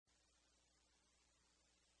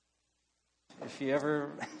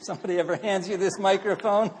somebody ever hands you this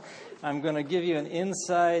microphone, I'm going to give you an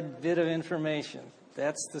inside bit of information.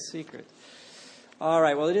 That's the secret. All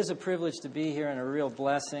right, well, it is a privilege to be here and a real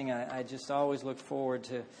blessing. I just always look forward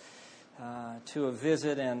to a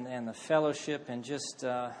visit and the fellowship and just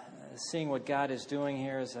seeing what God is doing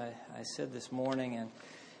here, as I said this morning.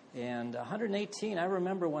 And 118, I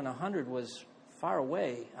remember when 100 was far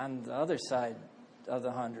away on the other side of the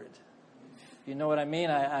 100. You know what I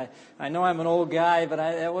mean? I know I'm an old guy, but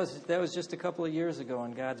that was just a couple of years ago,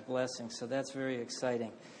 and God's blessing. So that's very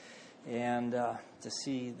exciting, and to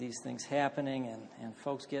see these things happening and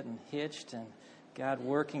folks getting hitched and God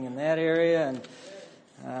working in that area. And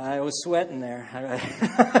I was sweating there.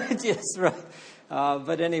 Yes, right.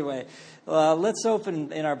 But anyway, let's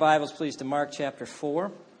open in our Bibles, please, to Mark chapter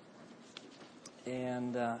 4,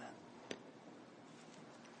 and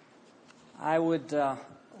I would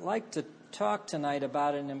like to talk tonight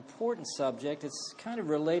about an important subject. It's kind of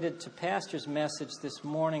related to Pastor's message this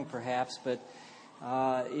morning, perhaps, but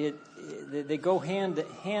they go hand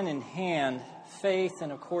in hand, faith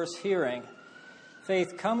and, of course, hearing.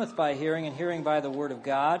 Faith cometh by hearing, and hearing by the Word of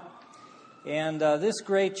God. And this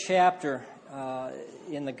great chapter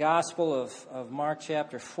in the Gospel of Mark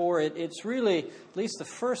chapter 4, it's really, at least the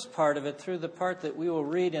first part of it, through the part that we will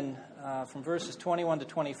read in from verses 21 to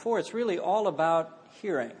 24, it's really all about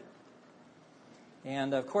hearing.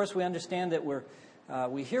 And, of course, we understand that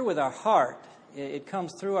we hear with our heart. It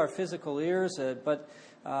comes through our physical ears, but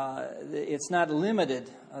it's not limited.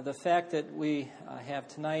 The fact that we have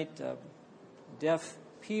tonight deaf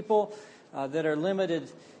people that are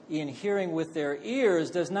limited in hearing with their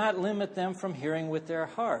ears does not limit them from hearing with their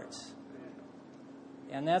hearts.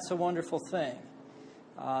 And that's a wonderful thing.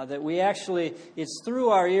 That we actually, it's through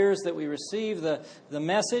our ears that we receive the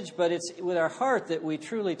message, but it's with our heart that we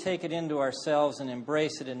truly take it into ourselves and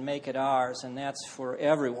embrace it and make it ours, and that's for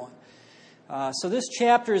everyone. So this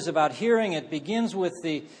chapter is about hearing. It begins with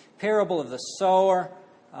the parable of the sower,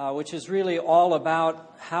 which is really all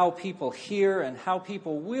about how people hear and how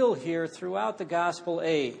people will hear throughout the gospel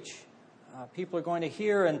age. People are going to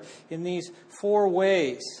hear in these four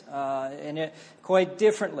ways, and quite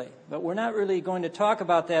differently. But we're not really going to talk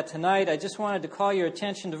about that tonight. I just wanted to call your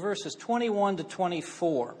attention to verses 21 to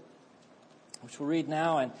 24, which we'll read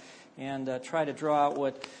now and try to draw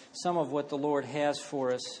out some of what the Lord has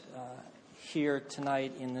for us here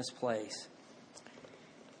tonight in this place.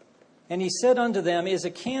 And he said unto them, Is a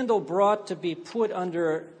candle brought to be put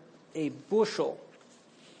under a bushel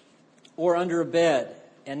or under a bed,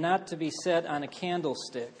 and not to be set on a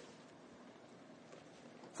candlestick?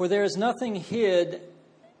 For there is nothing hid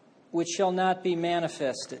which shall not be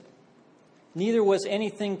manifested, neither was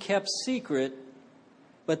anything kept secret,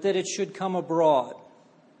 but that it should come abroad.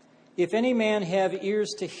 If any man have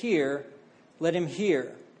ears to hear, let him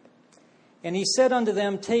hear. And he said unto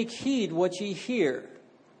them, Take heed what ye hear.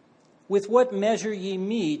 With what measure ye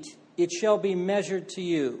mete, it shall be measured to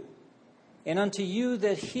you. And unto you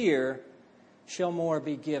that hear shall more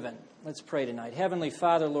be given. Let's pray tonight. Heavenly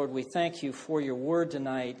Father, Lord, we thank you for your word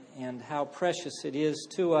tonight and how precious it is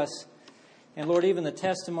to us. And Lord, even the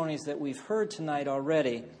testimonies that we've heard tonight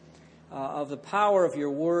already of the power of your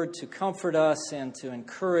word to comfort us and to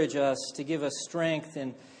encourage us, to give us strength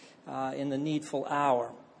in the needful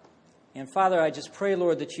hour. And Father, I just pray,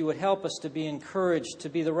 Lord, that you would help us to be encouraged, to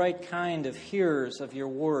be the right kind of hearers of your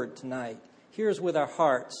word tonight. Hearers with our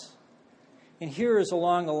hearts. And hearers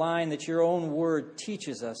along the line that your own word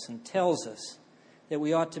teaches us and tells us that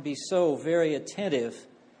we ought to be so very attentive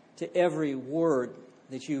to every word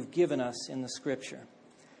that you've given us in the Scripture.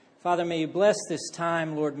 Father, may you bless this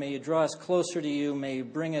time, Lord. May you draw us closer to you. May you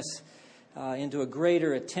bring us into a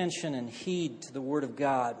greater attention and heed to the Word of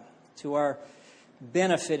God, to our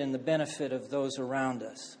benefit and the benefit of those around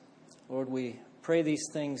us. Lord, we pray these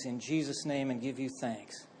things in Jesus' name and give you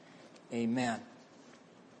thanks. Amen.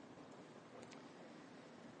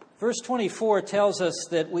 Verse 24 tells us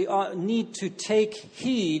that we need to take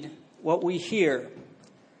heed what we hear.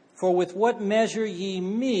 For with what measure ye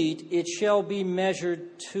mete, it shall be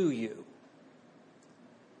measured to you.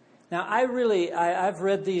 Now, I've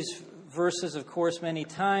read these verses, of course, many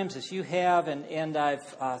times, as you have, and I've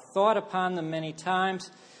thought upon them many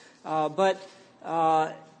times. But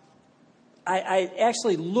I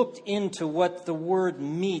actually looked into what the word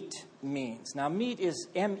mete means. Now, mete is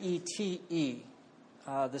M-E-T-E.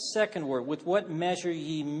 The second word, with what measure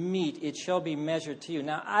ye mete, it shall be measured to you.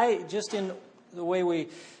 Now, just in the way we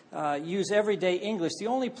use everyday English, the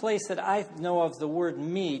only place that I know of the word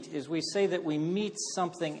mete is we say that we mete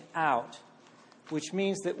something out, which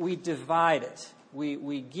means that we divide it,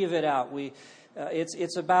 we give it out.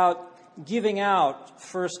 It's about giving out,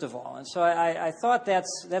 first of all. And so I thought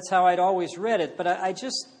that's how I'd always read it. But I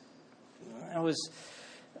was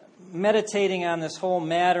meditating on this whole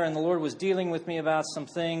matter, and the Lord was dealing with me about some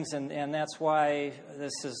things, and that's why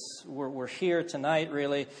we're here tonight,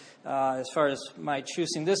 really. As far as my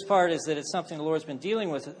choosing this part, is that it's something the Lord's been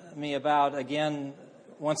dealing with me about.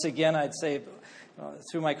 Once again, I'd say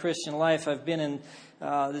through my Christian life, I've been in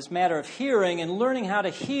this matter of hearing and learning how to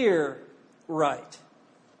hear right,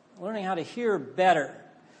 learning how to hear better,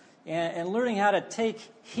 and learning how to take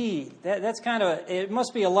heed. That's kind of it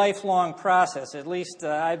must be a lifelong process. At least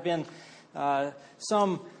I've been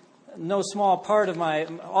no small part of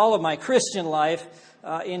all of my Christian life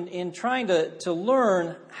in trying to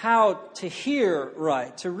learn how to hear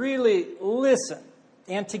right, to really listen,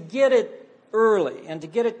 and to get it early and to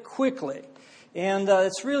get it quickly. And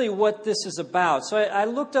it's really what this is about. So I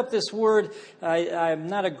looked up this word. I'm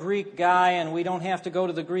not a Greek guy, and we don't have to go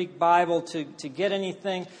to the Greek Bible to get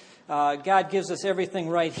anything. God gives us everything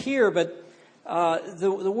right here, but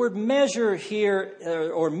the word measure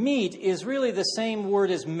here, or meet, is really the same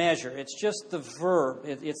word as measure. It's just the verb.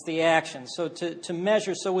 It's the action. So to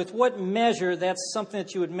measure. So with what measure, that's something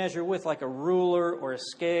that you would measure with, like a ruler or a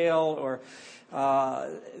scale,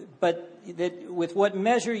 but that with what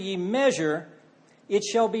measure ye measure, it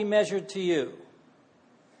shall be measured to you.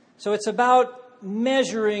 So it's about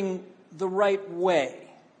measuring the right way.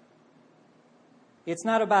 It's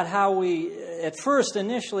not about how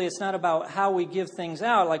initially, it's not about how we give things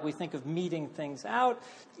out, like we think of meting things out.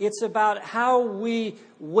 It's about how we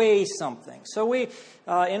weigh something. So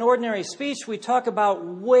in ordinary speech, we talk about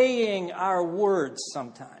weighing our words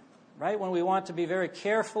sometimes, right? When we want to be very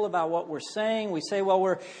careful about what we're saying, we say,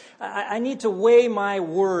 well, I need to weigh my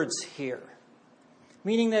words here.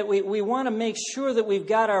 Meaning that we want to make sure that we've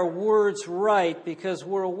got our words right, because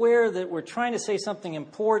we're aware that we're trying to say something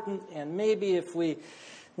important, and maybe if we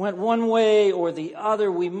went one way or the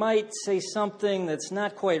other, we might say something that's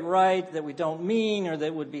not quite right, that we don't mean, or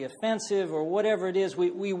that would be offensive, or whatever it is.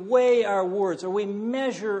 We weigh our words, or we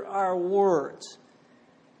measure our words.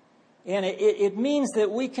 And it means that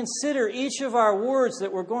we consider each of our words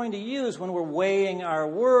that we're going to use when we're weighing our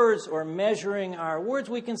words or measuring our words.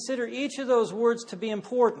 We consider each of those words to be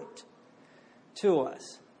important to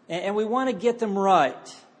us. And we want to get them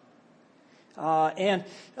right.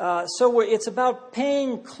 So it's about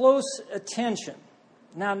paying close attention.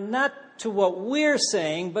 Now, not to what we're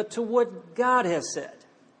saying, but to what God has said.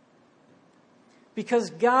 Because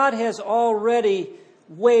God has already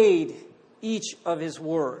weighed each of His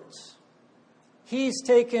words. He's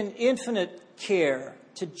taken infinite care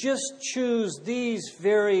to just choose these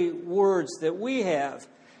very words that we have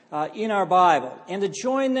in our Bible and to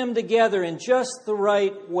join them together in just the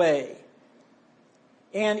right way.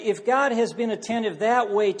 And if God has been attentive that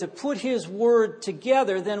way to put His word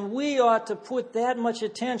together, then we ought to put that much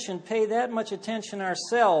attention, pay that much attention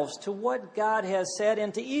ourselves to what God has said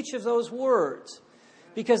and to each of those words,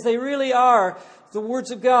 because they really are the words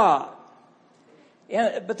of God.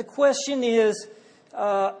 But the question is,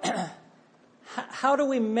 how do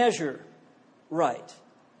we measure right?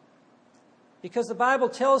 Because the Bible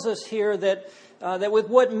tells us here that with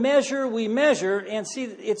what measure we measure, and see,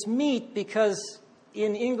 it's meet, because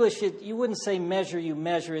in English you wouldn't say measure, you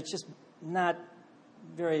measure. It's just not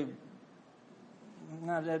very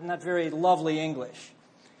lovely English.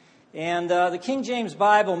 And the King James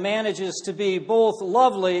Bible manages to be both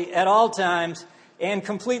lovely at all times and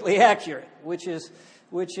completely accurate, which is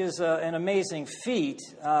an amazing feat,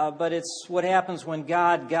 but it's what happens when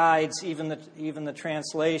God guides even the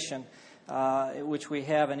translation, which we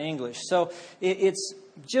have in English. So it's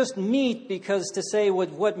just meet, because to say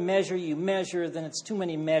with what measure you measure, then it's too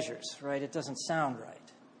many measures, right? It doesn't sound right.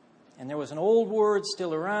 And there was an old word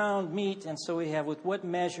still around, meet, and so we have with what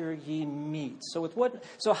measure ye meet.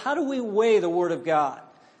 So how do we weigh the Word of God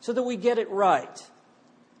so that we get it right?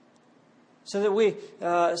 So that we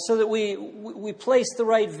place the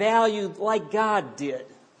right value like God did.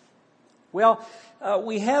 Well,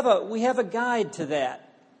 we have a guide to that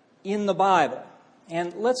in the Bible,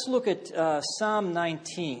 and let's look at Psalm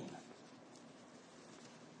 19.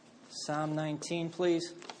 Psalm 19,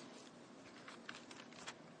 please.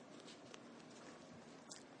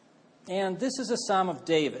 And this is a Psalm of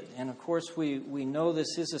David, and of course we know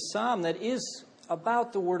this is a psalm that is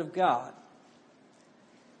about the Word of God.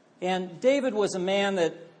 And David was a man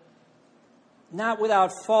that, not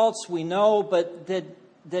without faults, we know, but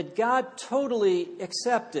that God totally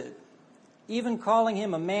accepted, even calling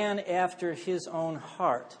him a man after His own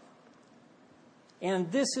heart.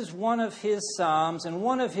 And this is one of his psalms, and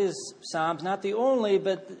one of his psalms, not the only,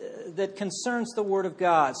 but that concerns the Word of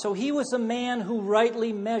God. So he was a man who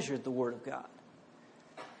rightly measured the Word of God.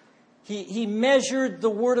 He measured the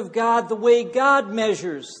Word of God the way God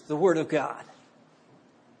measures the Word of God.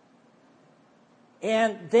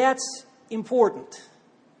 And that's important.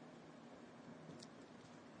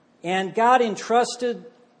 And God entrusted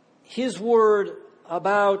His Word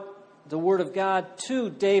about the Word of God to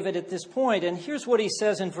David at this point. And here's what he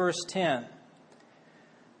says in verse 10.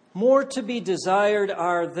 More to be desired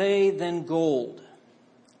are they than gold,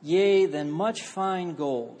 yea, than much fine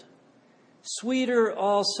gold. Sweeter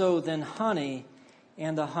also than honey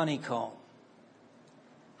and the honeycomb.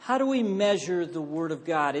 How do we measure the Word of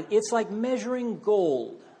God? It's like measuring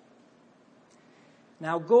gold.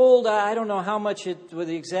 Now, gold, I don't know how much with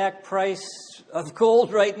the exact price of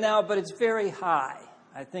gold right now, but it's very high.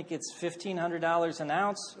 I think it's $1,500 an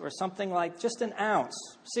ounce or something like just an ounce.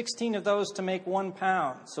 16 of those to make 1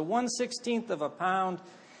 pound. So 1/16 of a pound,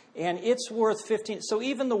 and it's worth 15. So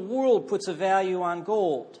even the world puts a value on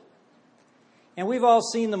gold. And we've all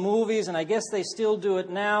seen the movies, and I guess they still do it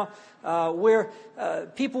now, where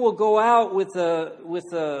people will go out with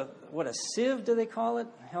a what, a sieve, do they call it?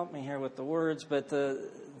 Help me here with the words, but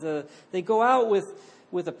they go out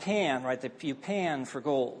with a pan, right? You pan for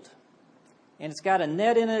gold. And it's got a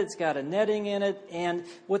net in it, it's got a netting in it, and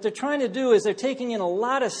what they're trying to do is they're taking in a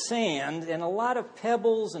lot of sand and a lot of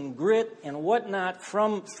pebbles and grit and whatnot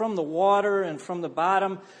from the water and from the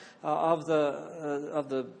bottom of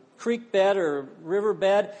the creek bed or river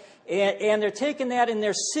bed, and they're taking that and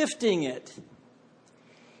they're sifting it.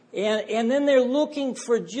 And then they're looking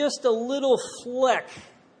for just a little fleck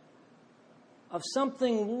of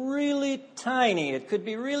something really tiny. It could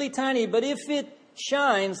be really tiny, but if it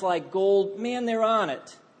shines like gold, man, they're on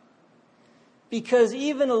it. Because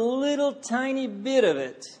even a little tiny bit of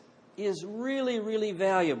it is really, really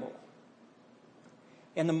valuable.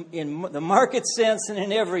 In the market sense and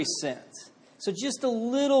in every sense. So just a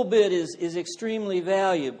little bit is extremely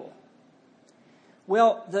valuable.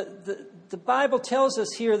 Well, the Bible tells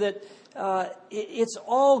us here that it's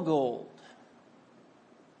all gold.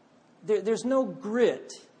 There's no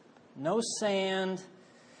grit, no sand,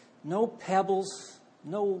 no pebbles,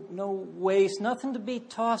 no waste, nothing to be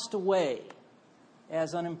tossed away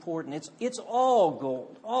as unimportant. It's all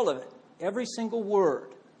gold, all of it, every single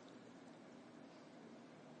word.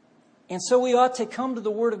 And so we ought to come to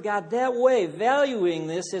the Word of God that way, valuing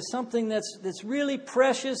this as something that's really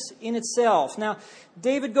precious in itself. Now,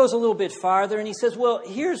 David goes a little bit farther and he says, well,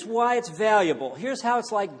 here's why it's valuable. Here's how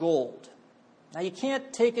it's like gold. Now, you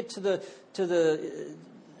can't take it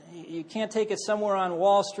you can't take it somewhere on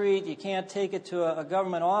Wall Street. You can't take it to a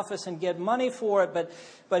government office and get money for it.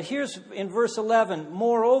 But here's in verse 11,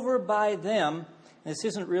 moreover by them, this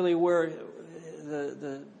isn't really where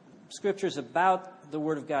the Scriptures about the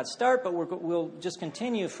Word of God start, but we'll just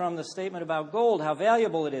continue from the statement about gold, how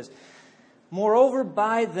valuable it is. Moreover,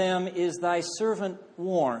 by them is thy servant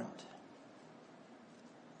warned.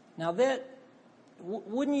 Now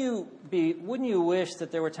wouldn't you wish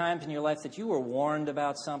that there were times in your life that you were warned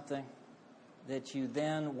about something that you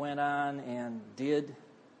then went on and did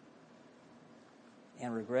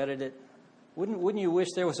and regretted it? Wouldn't you wish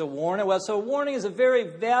there was a warning? Well, so a warning is a very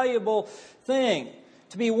valuable thing.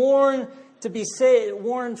 To be warned, to be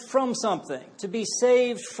warned from something, to be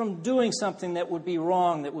saved from doing something that would be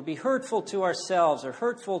wrong, that would be hurtful to ourselves or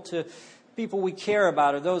hurtful to people we care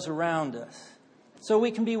about or those around us. So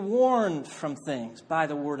we can be warned from things by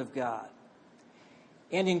the Word of God.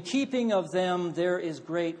 And in keeping of them, there is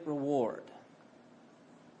great reward.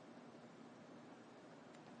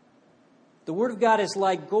 The Word of God is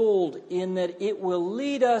like gold in that it will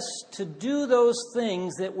lead us to do those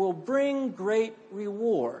things that will bring great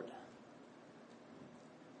reward.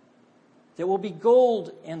 There will be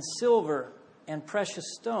gold and silver and precious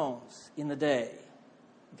stones in the day.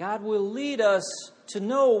 God will lead us to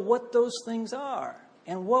know what those things are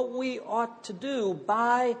and what we ought to do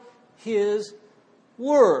by His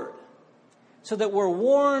Word, so that we're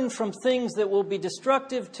warned from things that will be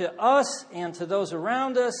destructive to us and to those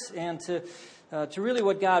around us and to really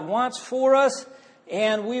what God wants for us,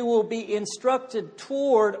 and we will be instructed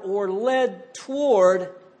toward or led toward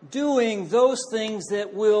doing those things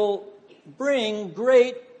that will bring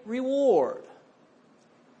great reward.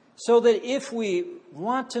 So that if we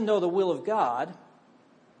want to know the will of God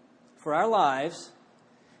for our lives,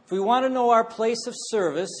 if we want to know our place of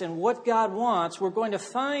service and what God wants, we're going to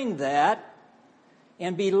find that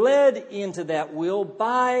and be led into that will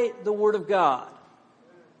by the Word of God.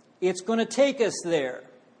 It's going to take us there,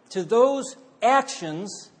 to those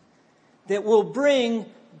actions that will bring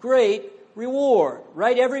great reward.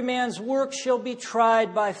 Right? Every man's work shall be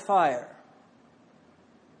tried by fire.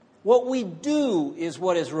 What we do is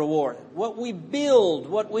what is rewarded. What we build,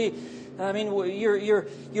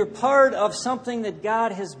 you're part of something that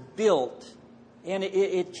God has built, and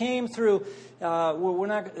it came through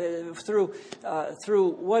through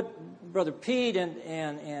what Brother Pete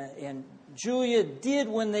and Julia did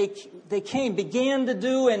when they began to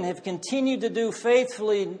do, and have continued to do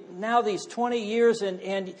faithfully now these 20 years,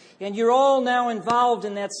 and you're all now involved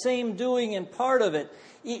in that same doing and part of it.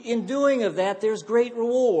 In doing of that, there's great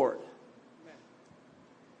reward.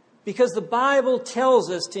 Because the Bible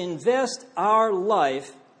tells us to invest our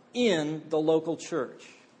life in the local church.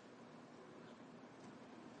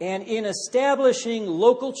 And in establishing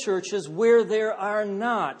local churches where there are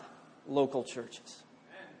not local churches.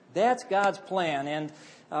 That's God's plan. And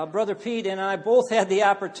Brother Pete and I both had the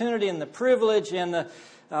opportunity and the privilege and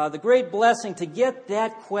the great blessing to get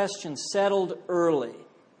that question settled early.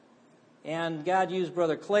 And God used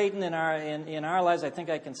Brother Clayton in our lives, I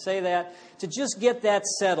think I can say that, to just get that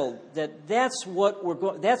settled. That's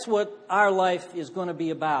what our life is going to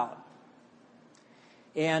be about.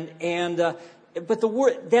 But the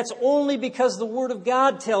word, that's only because the Word of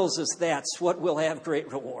God tells us that's what will have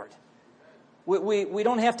great reward. We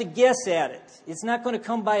don't have to guess at it. It's not going to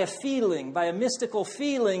come by a feeling, by a mystical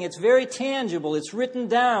feeling. It's very tangible. It's written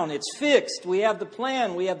down. It's fixed. We have the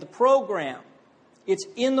plan. We have the program. It's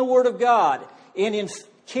in the Word of God. And in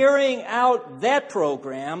carrying out that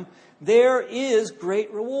program, there is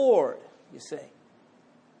great reward, you see.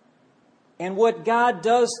 And what God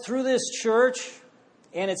does through this church,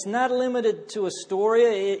 and it's not limited to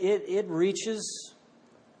Astoria, it reaches,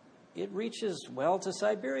 well, to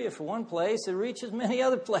Siberia for one place. It reaches many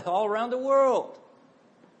other places all around the world,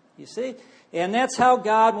 you see. And that's how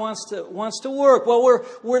God wants to work. Well,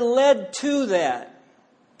 we're led to that.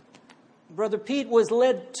 Brother Pete was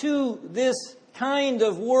led to this kind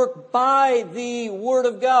of work by the Word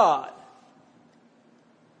of God,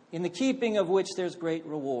 in the keeping of which there's great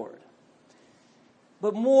reward.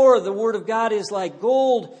 But more, the Word of God is like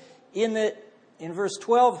gold in verse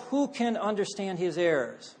 12, who can understand His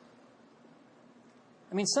errors?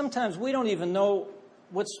 I mean, sometimes we don't even know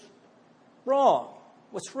what's wrong,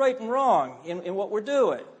 what's right and wrong in what we're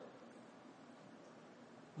doing.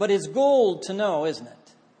 But it's gold to know, isn't it?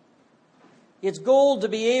 It's gold to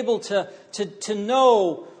be able to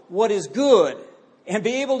know what is good and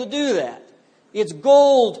be able to do that. It's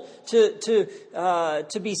gold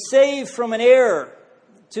to be saved from an error,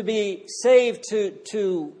 to be saved to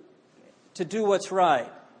do what's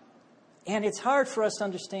right. And it's hard for us to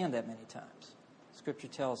understand that many times. Scripture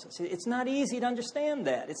tells us. It's not easy to understand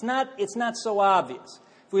that. It's not so obvious.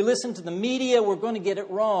 If we listen to the media, we're going to get it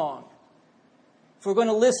wrong. If we're going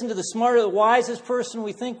to listen to the smartest, the wisest person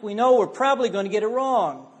we think we know, we're probably going to get it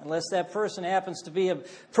wrong. Unless that person happens to be a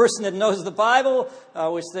person that knows the Bible,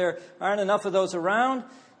 which there aren't enough of those around.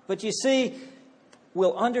 But you see,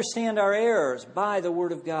 we'll understand our errors by the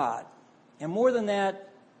Word of God. And more than that,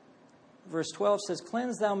 verse 12 says,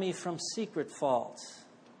 cleanse thou me from secret faults.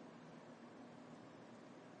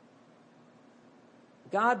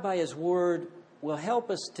 God, by His Word, will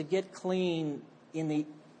help us to get clean in the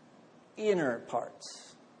inner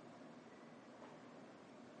parts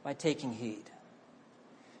by taking heed.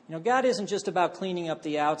 You know, God isn't just about cleaning up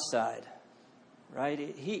the outside,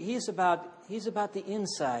 right? He's about the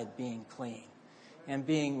inside being clean and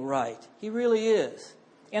being right. He really is.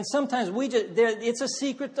 And sometimes it's a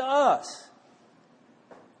secret to us.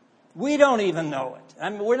 We don't even know it. I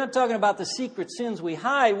mean, we're not talking about the secret sins we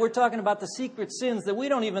hide. We're talking about the secret sins that we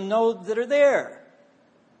don't even know that are there.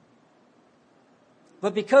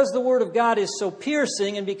 But because the Word of God is so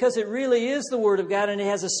piercing, and because it really is the Word of God, and it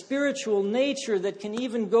has a spiritual nature that can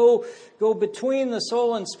even go between the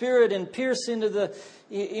soul and spirit and pierce into the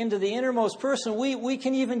innermost person, we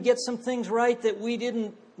can even get some things right that we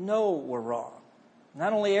didn't know were wrong.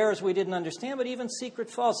 Not only errors we didn't understand, but even secret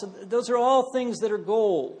faults. Those are all things that are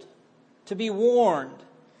gold. To be warned,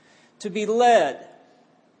 to be led,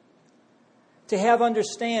 to have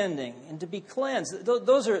understanding, and to be cleansed.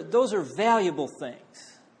 Those are valuable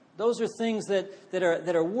things. Those are things that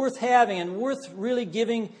are worth having and worth really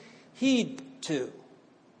giving heed to.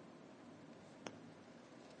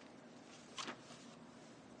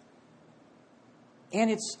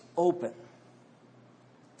 And it's open.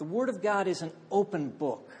 The Word of God is an open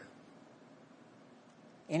book.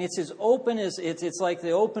 And it's as open as, it's like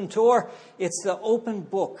the open door. It's the open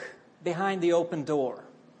book behind the open door.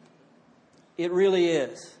 It really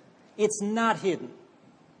is. It's not hidden.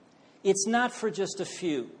 It's not for just a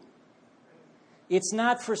few. It's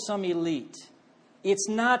not for some elite. It's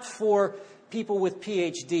not for people with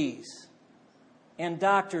PhDs and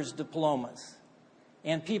doctor's diplomas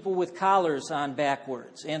and people with collars on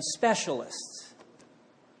backwards and specialists.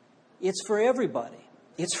 It's for everybody.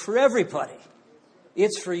 It's for everybody.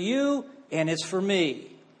 It's for you and it's for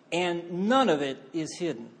me. And none of it is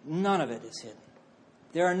hidden. None of it is hidden.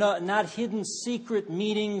 There are not hidden secret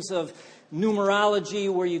meetings of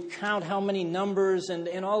numerology where you count how many numbers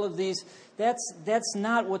and all of these. That's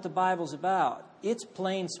not what the Bible's about. It's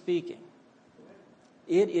plain speaking.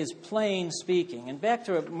 It is plain speaking. And back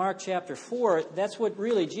to Mark chapter 4, that's what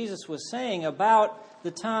really Jesus was saying about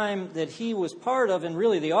the time that he was part of and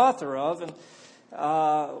really the author of, and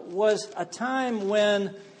was a time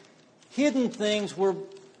when hidden things were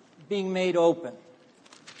being made open.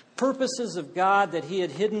 Purposes of God that he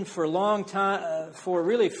had hidden for a long time, for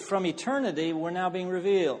really from eternity, were now being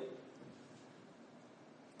revealed.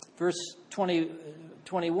 Verse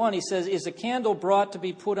 21, he says, "Is a candle brought to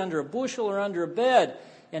be put under a bushel or under a bed,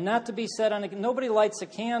 and not to be set on a..." Nobody lights a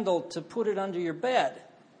candle to put it under your bed.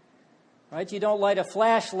 Right? You don't light a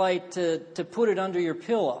flashlight to put it under your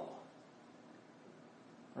pillow.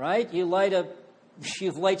 Right? You light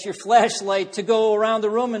your flashlight to go around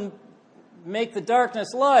the room and make the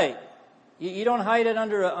darkness light. You don't hide it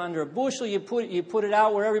under a bushel. You put it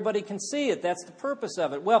out where everybody can see it. That's the purpose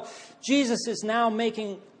of it. Well, Jesus is now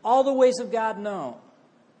making all the ways of God known,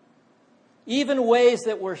 even ways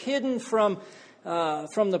that were hidden from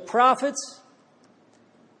the prophets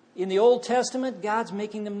in the Old Testament. God's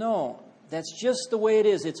making them known. That's just the way it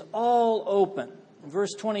is. It's all open.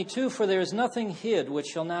 Verse 22, "For there is nothing hid which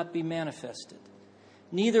shall not be manifested.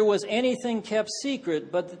 Neither was anything kept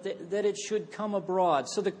secret, but that it should come abroad."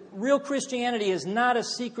 So the real Christianity is not a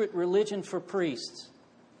secret religion for priests.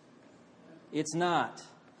 It's not.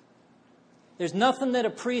 There's nothing that a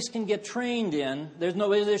priest can get trained in. There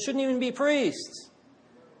shouldn't even be priests.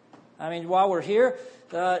 I mean, while we're here,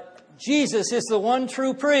 Jesus is the one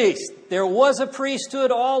true priest. There was a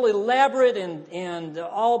priesthood, all elaborate and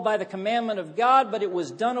all by the commandment of God, but it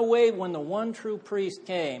was done away when the one true priest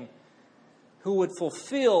came, who would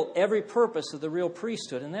fulfill every purpose of the real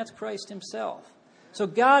priesthood, and that's Christ himself. So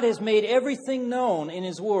God has made everything known in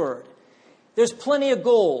his word. There's plenty of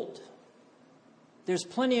gold. There's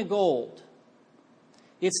plenty of gold.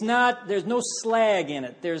 There's no slag in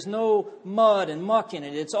it. There's no mud and muck in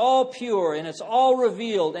it. It's all pure, and it's all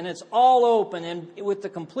revealed, and it's all open. And with the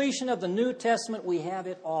completion of the New Testament, we have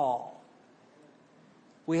it all.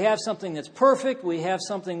 We have something that's perfect. We have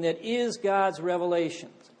something that is God's revelation.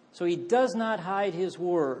 So he does not hide his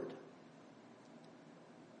word.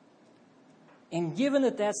 And given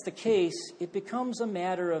that that's the case, it becomes a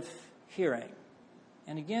matter of hearing.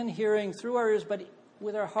 And again, hearing through our ears, but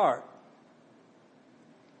with our heart.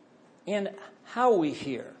 And how we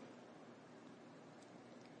hear.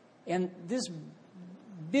 And this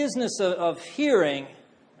business of hearing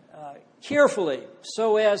carefully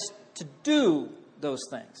so as to do those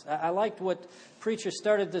things. I liked what preacher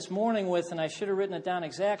started this morning with, and I should have written it down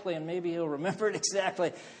exactly, and maybe he'll remember it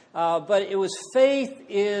exactly. But it was faith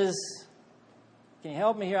is... Can you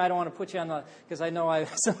help me here? I don't want to put you on the... Because I know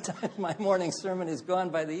sometimes my morning sermon is gone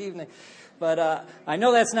by the evening. But I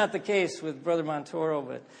know that's not the case with Brother Montoro,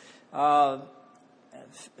 but...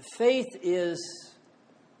 faith is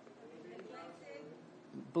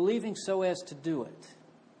believing so as to do it.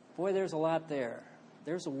 Boy, there's a lot there.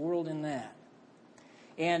 There's a world in that.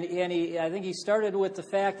 And I think he started with the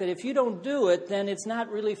fact that if you don't do it, then it's not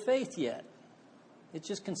really faith yet. It's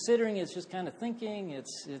just considering, it's just kind of thinking,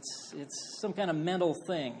 it's some kind of mental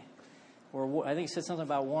thing. Or I think he said something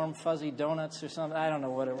about warm, fuzzy donuts or something. I don't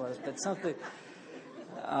know what it was, but something...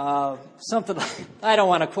 something like, I don't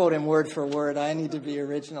want to quote him word for word. I need to be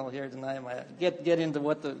original here tonight. Get into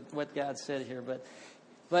what God said here,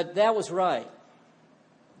 but that was right.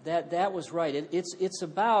 That was right. It's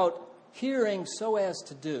about hearing so as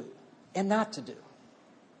to do and not to do.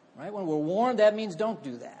 Right? When we're warned, that means don't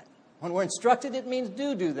do that. When we're instructed, it means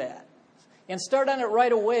do that. And start on it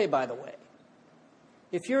right away, by the way.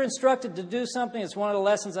 If you're instructed to do something, it's one of the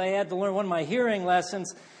lessons I had to learn. One of my hearing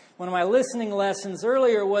lessons, one of my listening lessons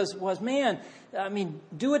earlier was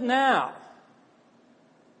do it now.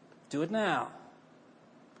 Do it now.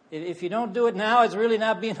 If you don't do it now, it's really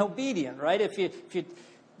not being obedient, right? If you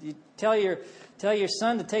tell your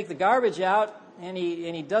son to take the garbage out and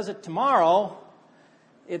he does it tomorrow,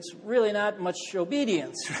 it's really not much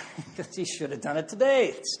obedience, right? Because he should have done it today.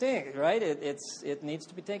 It stinks, right? It needs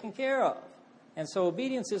to be taken care of. And so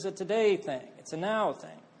obedience is a today thing. It's a now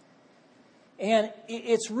thing. And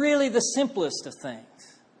it's really the simplest of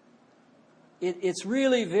things. It's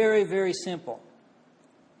really very, very simple.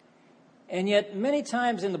 And yet, many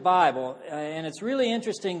times in the Bible, and it's really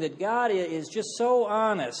interesting that God is just so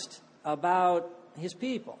honest about His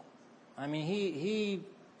people. I mean, He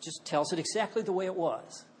just tells it exactly the way it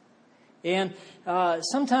was. And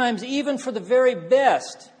sometimes, even for the very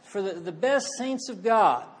best, for the best saints of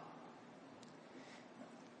God,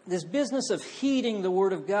 this business of heeding the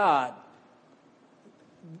Word of God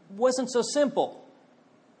wasn't so simple.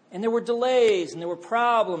 And there were delays, and there were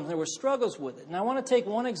problems, and there were struggles with it. And I want to take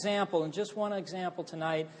one example, and just one example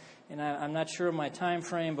tonight. And I'm not sure of my time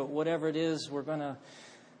frame, but whatever it is, we're going to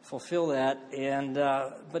fulfill that. And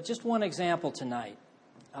but just one example tonight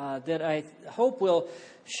that I hope will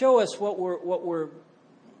show us what we're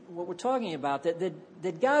talking about.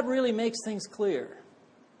 That God really makes things clear.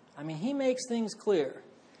 I mean, He makes things clear.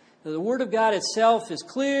 The Word of God itself is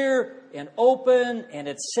clear and open, and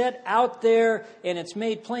it's set out there, and it's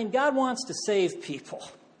made plain. God wants to save people,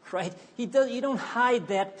 right? You don't hide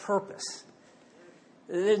that purpose.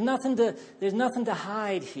 There's nothing to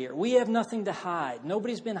hide here. We have nothing to hide.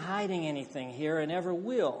 Nobody's been hiding anything here and ever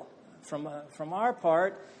will. From our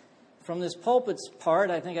part, from this pulpit's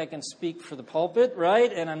part, I think I can speak for the pulpit,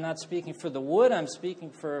 right? And I'm not speaking for the wood. I'm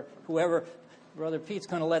speaking for whoever Brother Pete's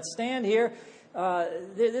going to let stand here.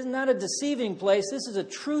 This is not a deceiving place. This is a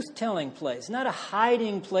truth-telling place. Not a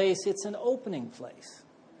hiding place. It's an opening place.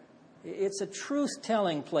 It's a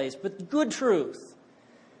truth-telling place, but good truth.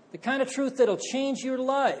 The kind of truth that'll change your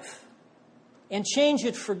life and change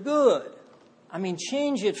it for good. I mean,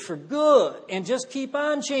 change it for good and just keep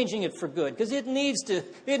on changing it for good because it needs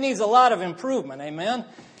a lot of improvement. Amen?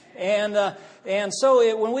 And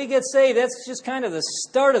so when we get saved, that's just kind of the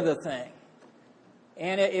start of the thing.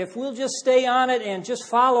 And if we'll just stay on it and just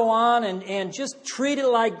follow on and just treat it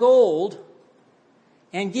like gold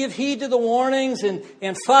and give heed to the warnings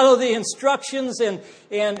and follow the instructions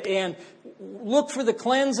and look for the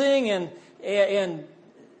cleansing and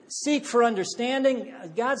seek for understanding,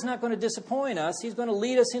 God's not going to disappoint us. He's going to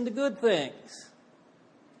lead us into good things.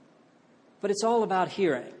 But it's all about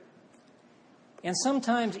hearing. And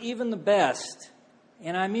sometimes even the best,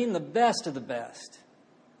 and I mean the best of the best,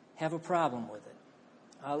 have a problem with it.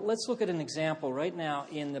 Let's look at an example right now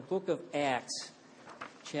in the book of Acts,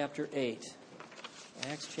 chapter 8.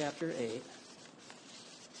 Acts chapter 8.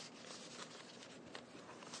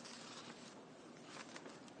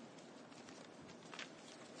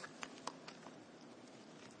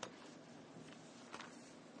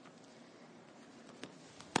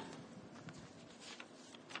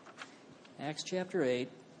 Acts chapter 8.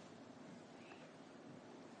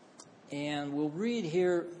 And we'll read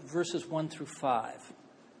here verses 1 through 5.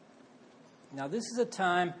 Now, this is a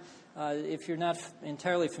time, if you're not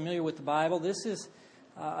entirely familiar with the Bible, this is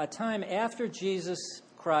a time after Jesus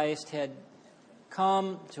Christ had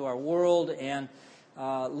come to our world and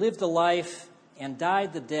lived a life and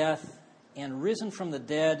died the death and risen from the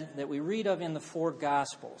dead that we read of in the four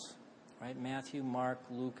Gospels, right? Matthew, Mark,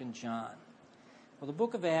 Luke, and John. Well, the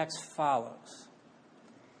book of Acts follows.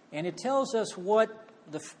 And it tells us what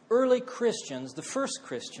the early Christians, the first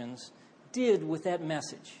Christians, did with that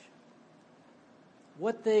message.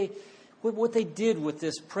 What they did with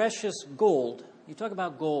this precious gold. You talk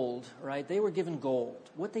about gold, right? They were given gold.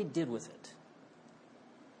 What they did with it.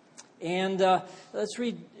 And let's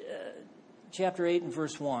read chapter 8 and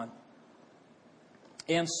verse 1.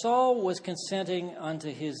 And Saul was consenting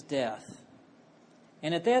unto his death.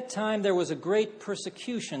 And at that time there was a great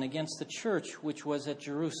persecution against the church which was at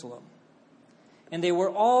Jerusalem. And they were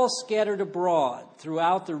all scattered abroad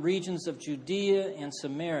throughout the regions of Judea and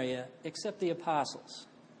Samaria, except the apostles.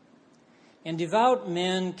 And devout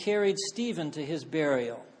men carried Stephen to his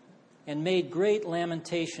burial, and made great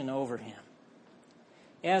lamentation over him.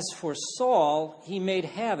 As for Saul, he made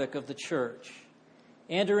havoc of the church,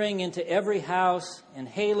 entering into every house, and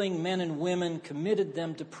hailing men and women, committed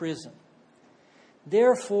them to prison.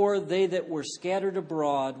 Therefore they that were scattered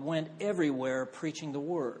abroad went everywhere preaching the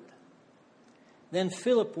word. Then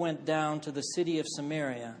Philip went down to the city of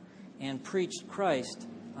Samaria and preached Christ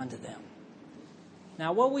unto them.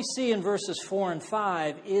 Now, what we see in verses 4 and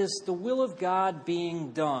 5 is the will of God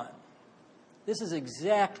being done. This is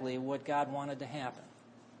exactly what God wanted to happen.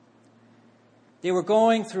 They were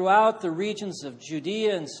going throughout the regions of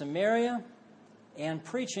Judea and Samaria and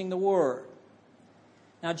preaching the word.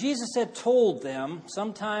 Now, Jesus had told them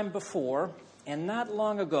sometime before, and not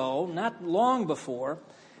long before,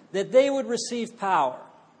 that they would receive power.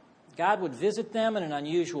 God would visit them in an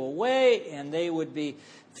unusual way, and they would be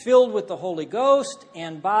filled with the Holy Ghost,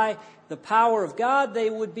 and by the power of God, they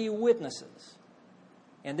would be witnesses.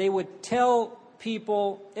 And they would tell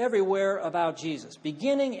people everywhere about Jesus,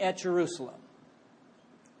 beginning at Jerusalem.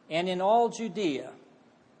 and in all Judea,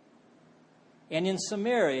 and in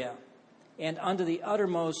Samaria, and unto the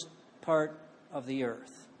uttermost part of the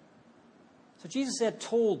earth. So Jesus had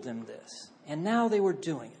told them this, and now they were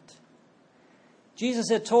doing it. Jesus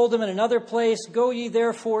had told them in another place, "Go ye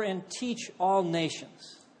therefore and teach all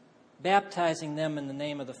nations, baptizing them in the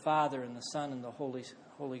name of the Father and the Son and the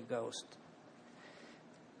Holy Ghost,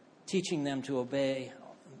 teaching them to obey,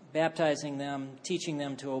 baptizing them, teaching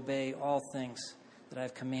them to obey all things that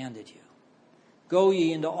I've commanded you. Go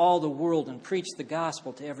ye into all the world and preach the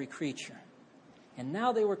gospel to every creature." And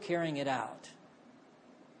now they were carrying it out.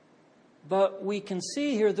 But we can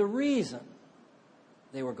see here the reason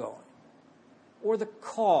they were going, or the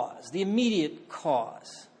cause, the immediate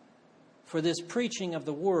cause for this preaching of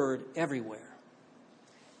the word everywhere.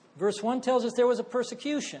 Verse 1 tells us there was a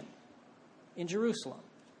persecution in Jerusalem.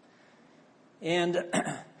 And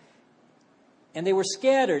they were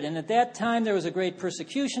scattered. And at that time there was a great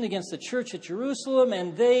persecution against the church at Jerusalem,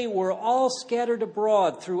 and they were all scattered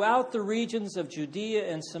abroad throughout the regions of Judea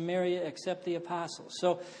and Samaria except the apostles.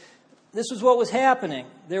 So this was what was happening.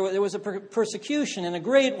 There was a persecution, and a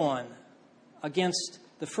great one, against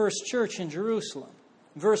the first church in Jerusalem.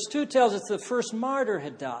 Verse 2 tells us the first martyr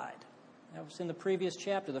had died. That was in the previous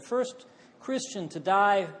chapter. The first Christian to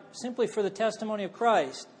die simply for the testimony of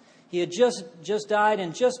Christ. He had just died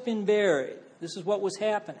and just been buried. This is what was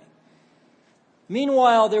happening.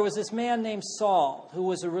 Meanwhile, there was this man named Saul, who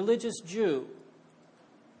was a religious Jew.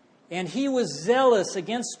 And he was zealous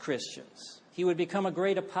against Christians. He would become a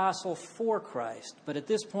great apostle for Christ. But at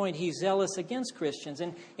this point, he's zealous against Christians.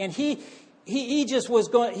 And he just was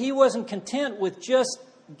going. He wasn't content with just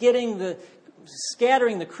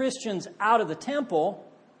scattering the Christians out of the temple,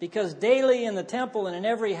 because daily in the temple and in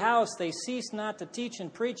every house they ceased not to teach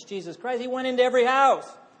and preach Jesus Christ. He went into every house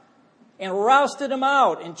and rousted them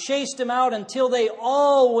out and chased them out until they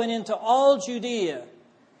all went into all Judea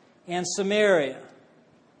and Samaria.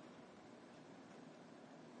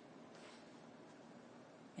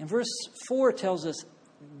 And verse 4 tells us,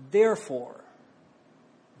 therefore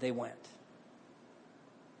they went.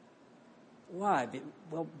 Why?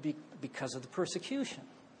 Well, because of the persecution.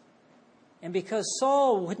 And because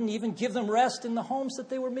Saul wouldn't even give them rest in the homes that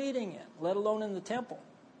they were meeting in, let alone in the temple.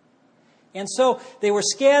 And so they were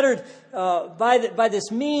scattered by this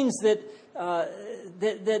means that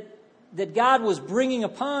God was bringing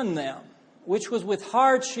upon them, which was with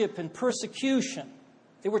hardship and persecution.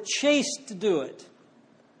 They were chased to do it.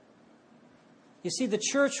 You see, the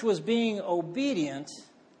church was being obedient,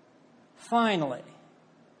 finally.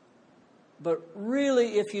 But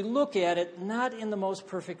really, if you look at it, not in the most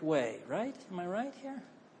perfect way, right? Am I right here?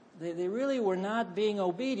 They really were not being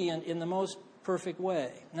obedient in the most perfect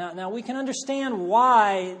way. Now we can understand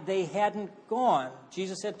why they hadn't gone.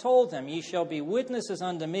 Jesus had told them, "Ye shall be witnesses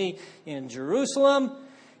unto me in Jerusalem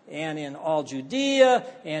and in all Judea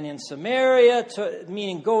and in Samaria,"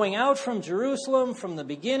 meaning going out from Jerusalem, from the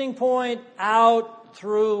beginning point, out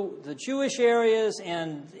through the Jewish areas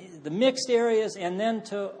and the mixed areas, and then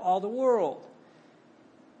to all the world.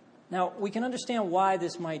 Now, we can understand why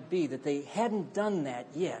this might be, that they hadn't done that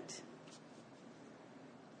yet.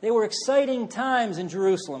 They were exciting times in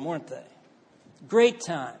Jerusalem, weren't they? Great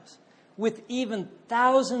times, with even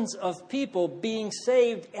thousands of people being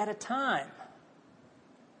saved at a time.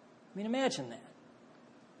 I mean, imagine that.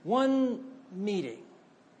 One meeting,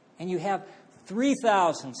 and you have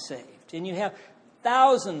 3,000 saved, and you have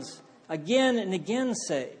thousands again and again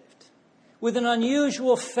saved, with an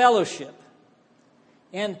unusual fellowship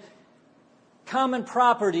and common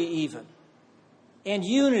property even, and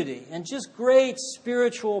unity, and just great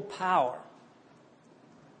spiritual power.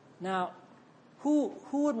 Now, who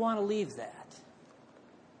would want to leave that?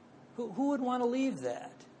 Who would want to leave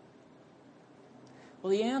that? Well,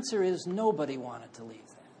 the answer is nobody wanted to leave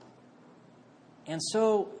that. And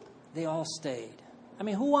so they all stayed. I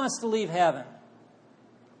mean, who wants to leave heaven?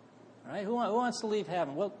 Right? Who wants to leave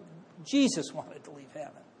heaven? Well, Jesus wanted to leave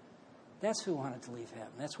heaven. That's who wanted to leave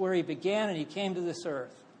heaven. That's where he began, and he came to this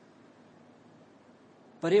earth.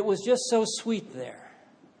 But it was just so sweet there,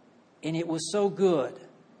 and it was so good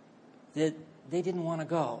that they didn't want to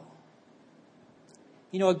go.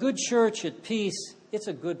 You know, a good church at peace, it's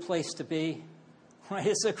a good place to be. Right?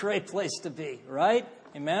 It's a great place to be, right?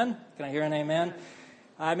 Amen? Can I hear an amen?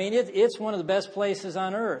 I mean, it's one of the best places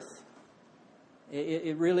on earth.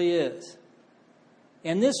 It really is.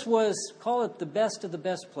 And this was, call it the best of the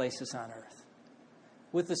best places on earth.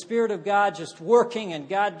 With the Spirit of God just working and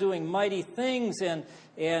God doing mighty things and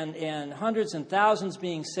hundreds and thousands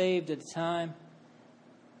being saved at a time.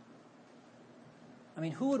 I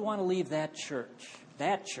mean, who would want to leave that church?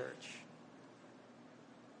 That church.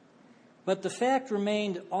 But the fact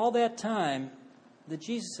remained all that time that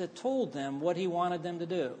Jesus had told them what he wanted them to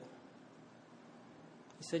do.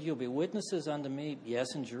 He said, you'll be witnesses unto me,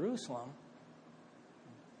 yes, in Jerusalem,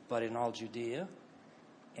 but in all Judea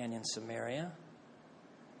and in Samaria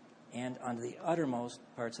and unto the uttermost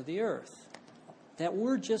parts of the earth. That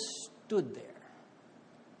word just stood there.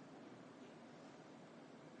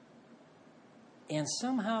 And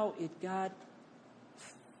somehow it got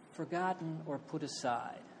forgotten or put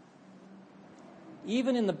aside.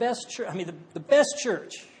 Even in the best church, the best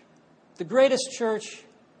church, the greatest church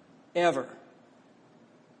ever,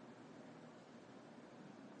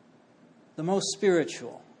 the most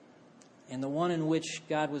spiritual, and the one in which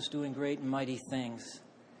God was doing great and mighty things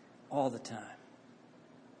all the time.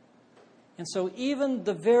 And so even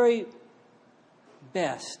the very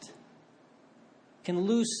best can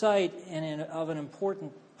lose sight of an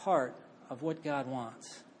important part of what God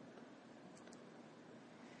wants.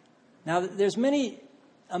 Now, there's many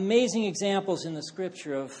amazing examples in the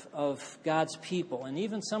Scripture of God's people, and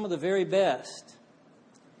even some of the very best,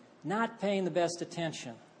 not paying the best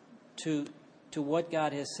attention to what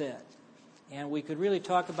God has said. And we could really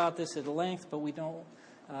talk about this at length, but we don't.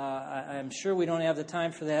 I'm sure we don't have the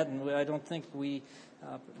time for that, and I don't think we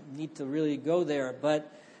need to really go there.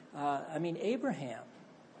 But, Abraham.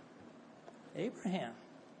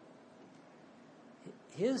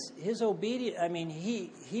 His obedience,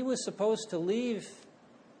 he was supposed to leave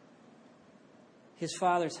his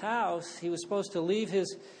father's house. He was supposed to leave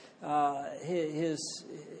his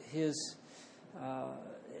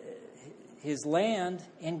land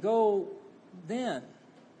and go then,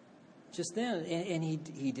 just then. And he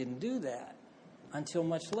didn't do that until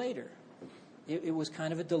much later. It was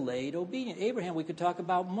kind of a delayed obedience. Abraham, we could talk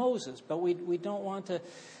about Moses, but we don't want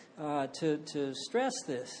to stress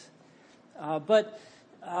this. But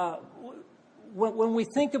when we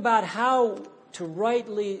think about how to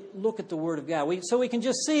rightly look at the Word of God, so we can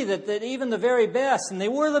just see that even the very best, and they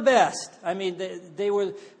were the best.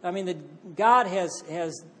 God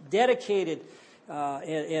has dedicated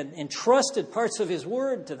and entrusted parts of His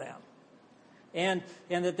Word to them, and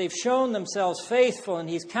that they've shown themselves faithful, and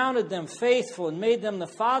He's counted them faithful and made them the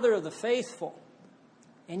father of the faithful.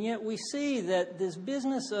 And yet we see that this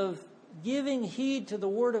business of giving heed to the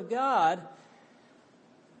Word of God,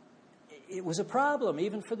 it was a problem,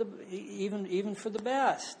 even for the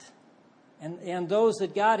best, and those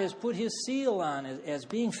that God has put His seal on as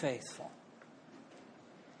being faithful.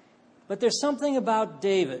 But there's something about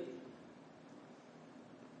David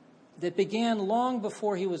that began long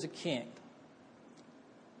before he was a king,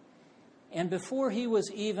 and before he was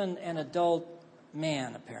even an adult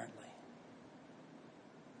man, apparently,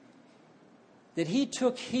 that he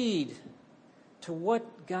took heed to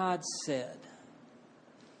what God said.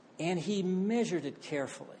 And he measured it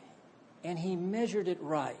carefully. And he measured it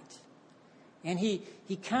right. And he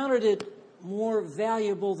counted it more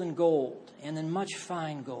valuable than gold and than much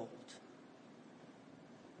fine gold.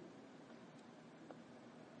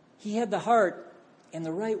 He had the heart and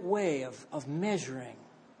the right way of measuring,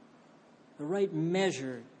 the right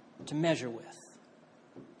measure to measure with.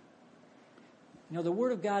 The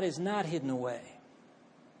Word of God is not hidden away.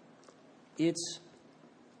 It's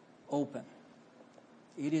open.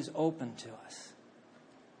 It is open to us.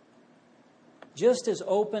 Just as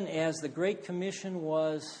open as the Great Commission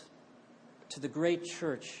was to the great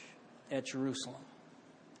church at Jerusalem.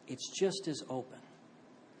 It's just as open.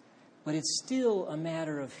 But it's still a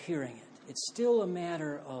matter of hearing it. It's still a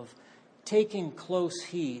matter of taking close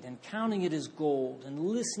heed and counting it as gold and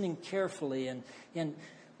listening carefully and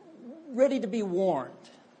ready to be warned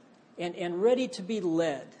and ready to be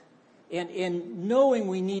led and knowing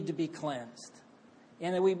we need to be cleansed.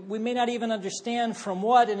 And that we may not even understand from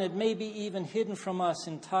what, and it may be even hidden from us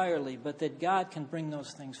entirely, but that God can bring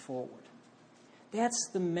those things forward. That's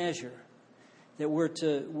the measure that we're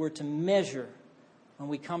to measure when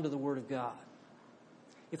we come to the Word of God.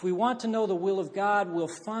 If we want to know the will of God, we'll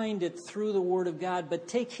find it through the Word of God, but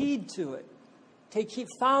take heed to it.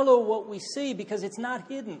 Follow what we see, because it's not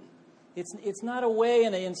hidden. It's not away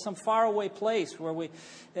in some faraway place where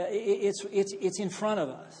it's in front of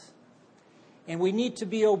us. And we need to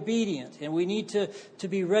be obedient, and we need to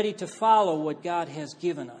be ready to follow what God has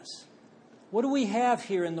given us. What do we have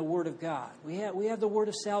here in the Word of God? We have the word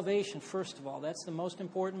of salvation, first of all. That's the most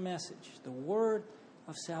important message. The word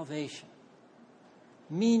of salvation.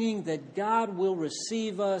 Meaning that God will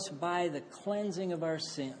receive us by the cleansing of our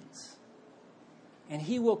sins. And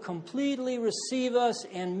He will completely receive us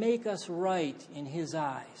and make us right in His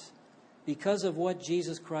eyes because of what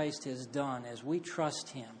Jesus Christ has done as we trust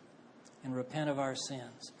Him and repent of our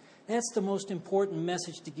sins. That's the most important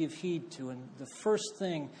message to give heed to, and the first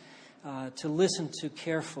thing to listen to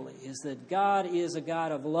carefully is that God is a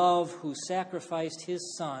God of love who sacrificed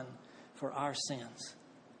His Son for our sins.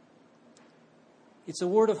 It's a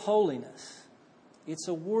word of holiness. It's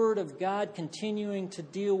a word of God continuing to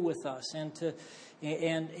deal with us and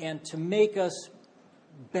to make us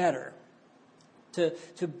better,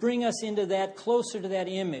 to bring us into that, closer to that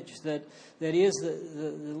image that is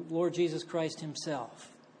the Lord Jesus Christ Himself.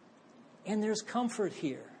 And there's comfort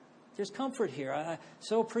here. There's comfort here. I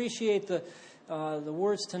so appreciate the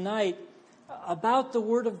words tonight about the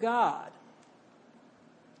Word of God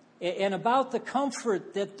and about the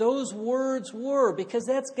comfort that those words were, because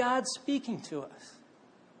that's God speaking to us.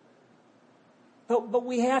 But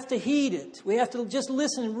we have to heed it. We have to just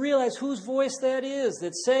listen and realize whose voice that is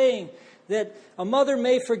that's saying that a mother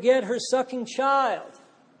may forget her sucking child,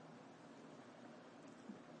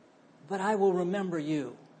 but I will remember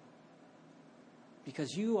you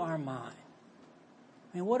because you are mine.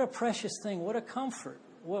 I mean, what a precious thing. What a comfort.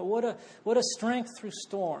 What a strength through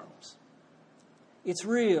storms. It's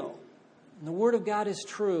real. And the Word of God is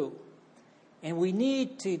true. And we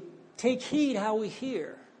need to take heed how we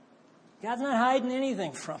hear. God's not hiding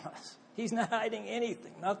anything from us. He's not hiding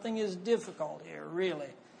anything. Nothing is difficult here,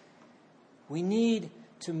 really. We need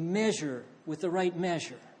to measure with the right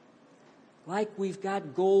measure. Like we've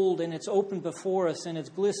got gold and it's open before us and it's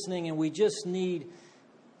glistening, and we just need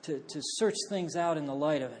to search things out in the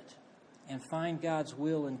light of it and find God's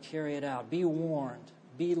will and carry it out. Be warned.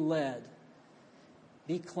 Be led.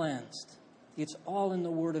 Be cleansed. It's all in the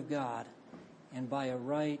Word of God and by a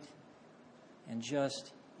right and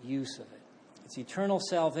just use of it. It's eternal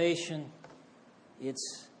salvation.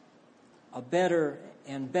 It's a better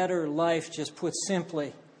and better life, just put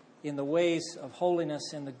simply, in the ways of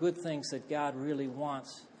holiness and the good things that God really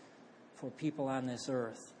wants for people on this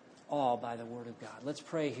earth, all by the Word of God. Let's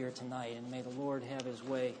pray here tonight, and may the Lord have His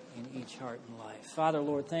way in each heart and life. Father,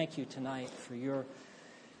 Lord, thank you tonight for your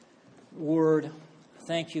Word.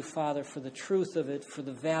 Thank you, Father, for the truth of it, for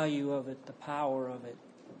the value of it, the power of it,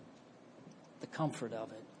 the comfort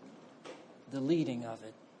of it, the leading of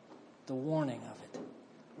it, the warning of it.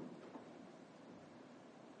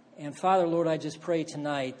 And Father, Lord, I just pray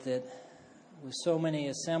tonight that with so many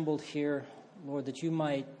assembled here, Lord, that you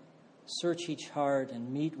might search each heart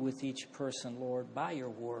and meet with each person, Lord, by your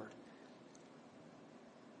Word.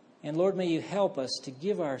 And Lord, may you help us to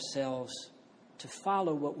give ourselves to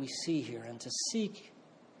follow what we see here and to seek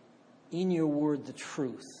in your Word the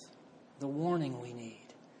truth, the warning we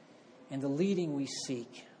need, and the leading we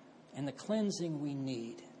seek, and the cleansing we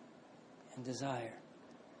need and desire.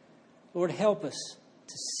 Lord, help us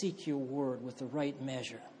to seek your Word with the right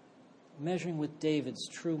measure, measuring with David's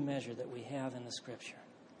true measure that we have in the Scripture.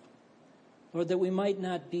 Lord, that we might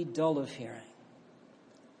not be dull of hearing,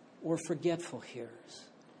 or forgetful hearers,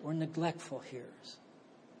 or neglectful hearers,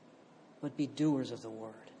 but be doers of the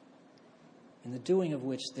Word, in the doing of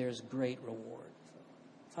which there's great reward.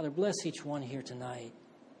 Father, bless each one here tonight,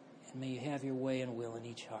 and may you have your way and will in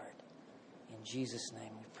each heart. In Jesus'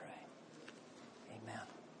 name we pray. Amen.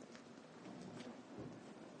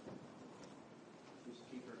 Just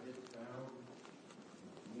keep our heads down.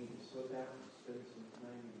 We need to slow down.